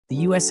The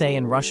USA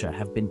and Russia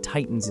have been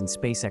titans in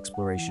space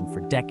exploration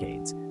for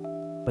decades,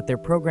 but their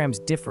programs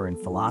differ in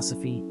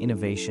philosophy,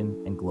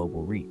 innovation, and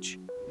global reach.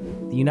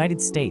 The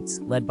United States,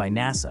 led by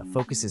NASA,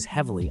 focuses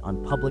heavily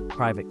on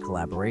public-private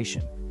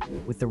collaboration.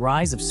 With the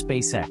rise of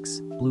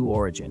SpaceX, Blue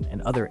Origin,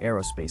 and other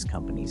aerospace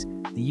companies,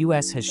 the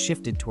U.S. has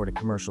shifted toward a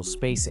commercial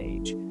space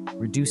age,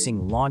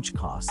 reducing launch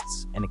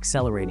costs and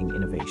accelerating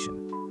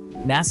innovation.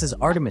 NASA's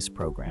Artemis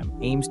program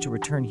aims to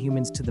return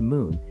humans to the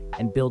moon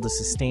and build a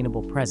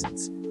sustainable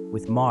presence,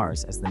 with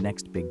Mars as the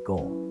next big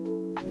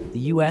goal. The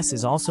U.S.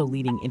 is also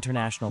leading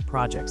international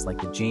projects like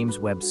the James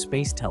Webb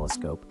Space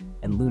Telescope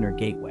and Lunar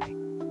Gateway.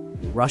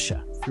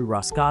 Russia, through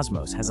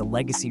Roscosmos, has a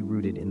legacy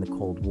rooted in the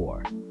Cold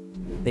War.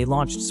 They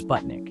launched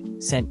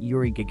Sputnik, sent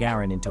Yuri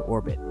Gagarin into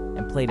orbit,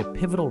 and played a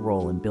pivotal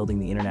role in building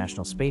the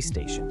International Space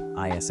Station,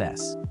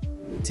 ISS.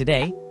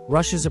 Today,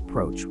 Russia's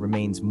approach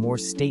remains more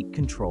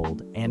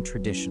state-controlled and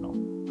traditional.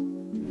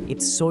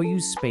 Its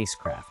Soyuz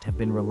spacecraft have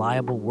been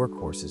reliable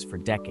workhorses for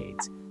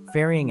decades,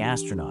 ferrying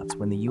astronauts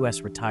when the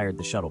U.S. retired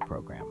the shuttle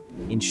program.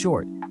 In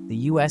short, the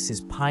U.S.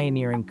 is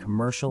pioneering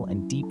commercial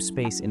and deep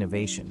space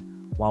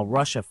innovation, while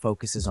Russia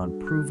focuses on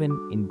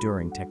proven,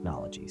 enduring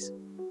technologies.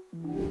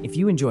 If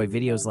you enjoy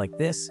videos like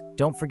this,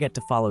 don't forget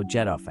to follow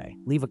Jetofe,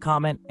 leave a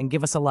comment, and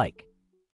give us a like.